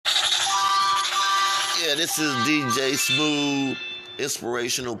Yeah, this is DJ Smooth,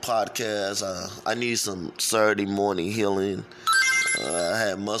 inspirational podcast. I need some Saturday morning healing. I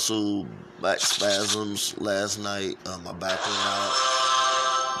had muscle back spasms last night. My back went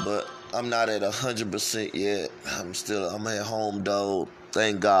out, but I'm not at 100% yet. I'm at home though.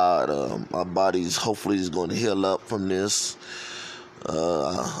 Thank God. My body's hopefully is going to heal up from this.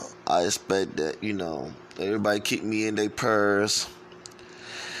 I expect that everybody keep me in their prayers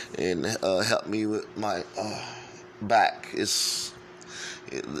and help me with my back. It's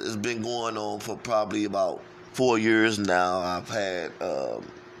been going on for probably about 4 years now. I've had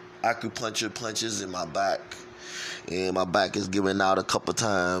acupuncture punches in my back, and my back is giving out a couple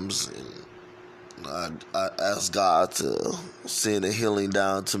times. And I ask God to send a healing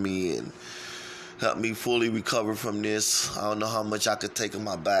down to me and help me fully recover from this. I don't know how much I could take on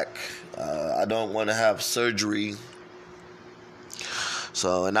my back. I don't want to have surgery.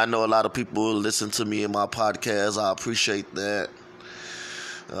 So, and I know a lot of people listen to me in my podcast. I appreciate that.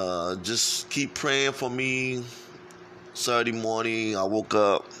 Just keep praying for me. Saturday morning, I woke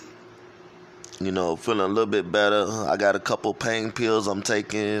up, feeling a little bit better. I got a couple pain pills I'm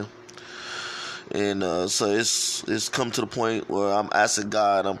taking. And so it's come to the point where I'm asking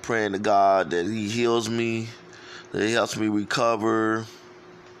God, I'm praying to God that He heals me, that He helps me recover,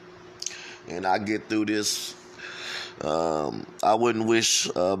 and I get through this. I wouldn't wish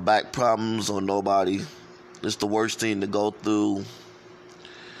back problems on nobody. It's the worst thing to go through.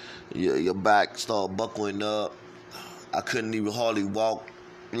 Your back start buckling up. I couldn't even hardly walk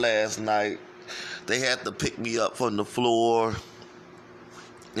last night. They had to pick me up from the floor.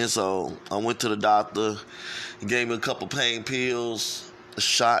 And so I went to the doctor. He gave me a couple pain pills, a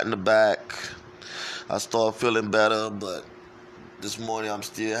shot in the back. I started feeling better, but this morning I'm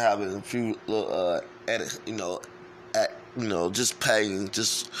still having a few just pain,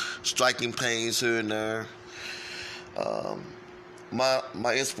 just striking pains here and there.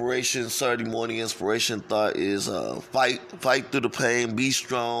 My inspiration, Saturday morning inspiration thought is fight through the pain, be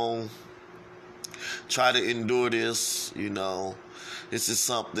strong, try to endure this. This is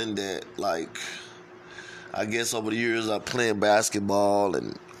something that, I guess over the years I'm playing basketball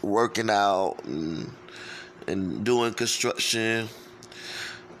and working out and doing construction.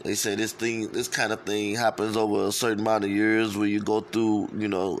 They say this kind of thing happens over a certain amount of years where you go through,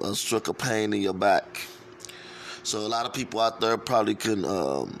 a stroke of pain in your back. So a lot of people out there probably can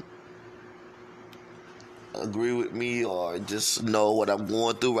agree with me or just know what I'm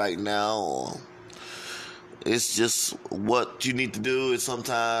going through right now. Or it's just what you need to do is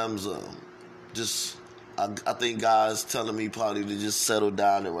sometimes I think God's telling me probably to just settle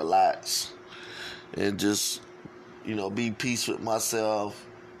down and relax and just, be peace with myself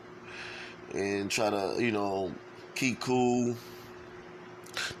and try to, keep cool.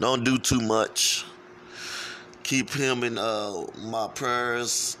 Don't do too much. Keep Him in my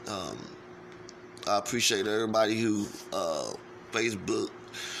prayers. I appreciate everybody who Facebook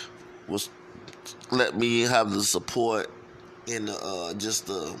was let me have the support and just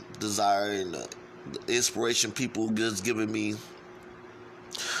the desire and the inspiration people just giving me.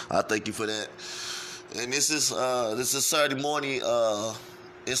 I thank you for that. And this is Saturday morning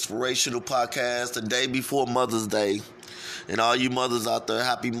inspirational podcast, the day before Mother's Day. And all you mothers out there,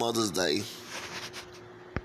 happy Mother's Day.